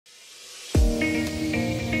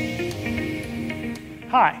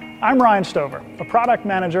Hi, I'm Ryan Stover, a product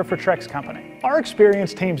manager for Trex Company. Our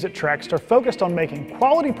experienced teams at Trex are focused on making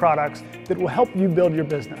quality products that will help you build your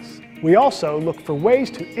business. We also look for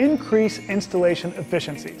ways to increase installation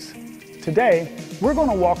efficiencies. Today, we're going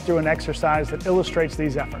to walk through an exercise that illustrates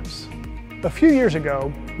these efforts. A few years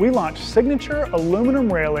ago, we launched signature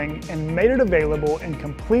aluminum railing and made it available in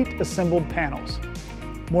complete assembled panels.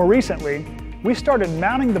 More recently, we started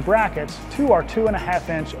mounting the brackets to our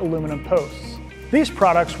 2.5-inch aluminum posts. These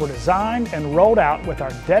products were designed and rolled out with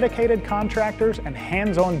our dedicated contractors and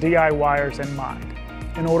hands-on DIYers in mind,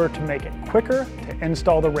 in order to make it quicker to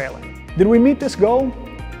install the railing. Did we meet this goal?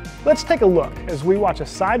 Let's take a look as we watch a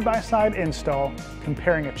side-by-side install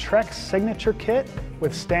comparing a Trex signature kit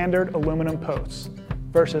with standard aluminum posts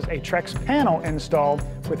versus a Trex panel install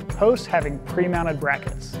with posts having pre-mounted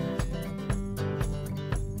brackets.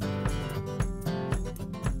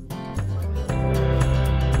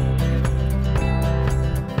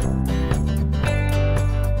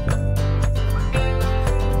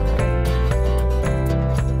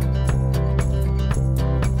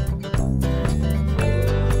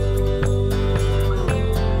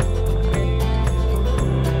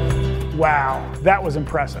 Wow, that was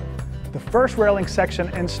impressive. The first railing section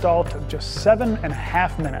install took just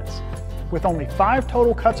 7.5 minutes. With only 5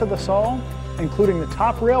 total cuts of the saw, including the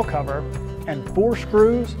top rail cover, and 4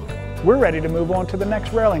 screws, we're ready to move on to the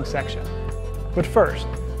next railing section. But first,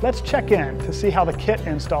 let's check in to see how the kit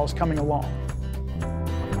install is coming along.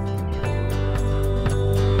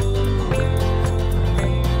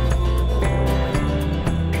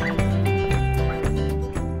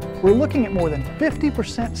 We're looking at more than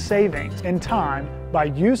 50% savings in time by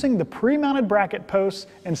using the pre-mounted bracket posts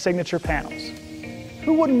and signature panels.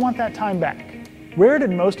 Who wouldn't want that time back? Where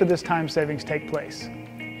did most of this time savings take place?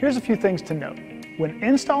 Here's a few things to note. When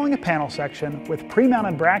installing a panel section with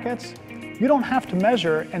pre-mounted brackets, you don't have to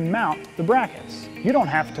measure and mount the brackets. You don't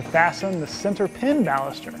have to fasten the center pin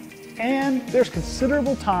baluster. And there's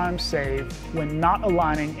considerable time saved when not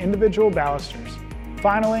aligning individual balusters.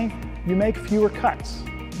 Finally, you make fewer cuts.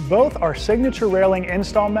 Both our signature railing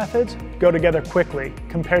install methods go together quickly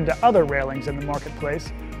compared to other railings in the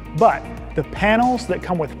marketplace, but the panels that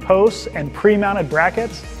come with posts and pre-mounted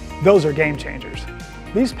brackets, those are game changers.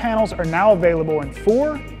 These panels are now available in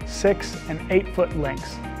 4, 6, and 8-foot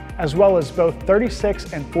lengths, as well as both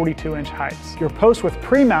 36 and 42-inch heights. Your posts with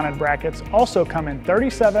pre-mounted brackets also come in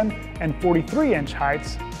 37 and 43-inch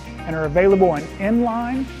heights and are available in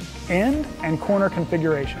inline, end, and corner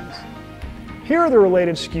configurations. Here are the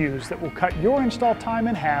related SKUs that will cut your install time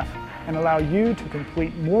in half and allow you to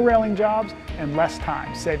complete more railing jobs in less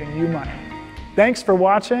time, saving you money. Thanks for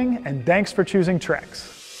watching, and thanks for choosing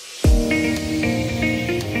Trex.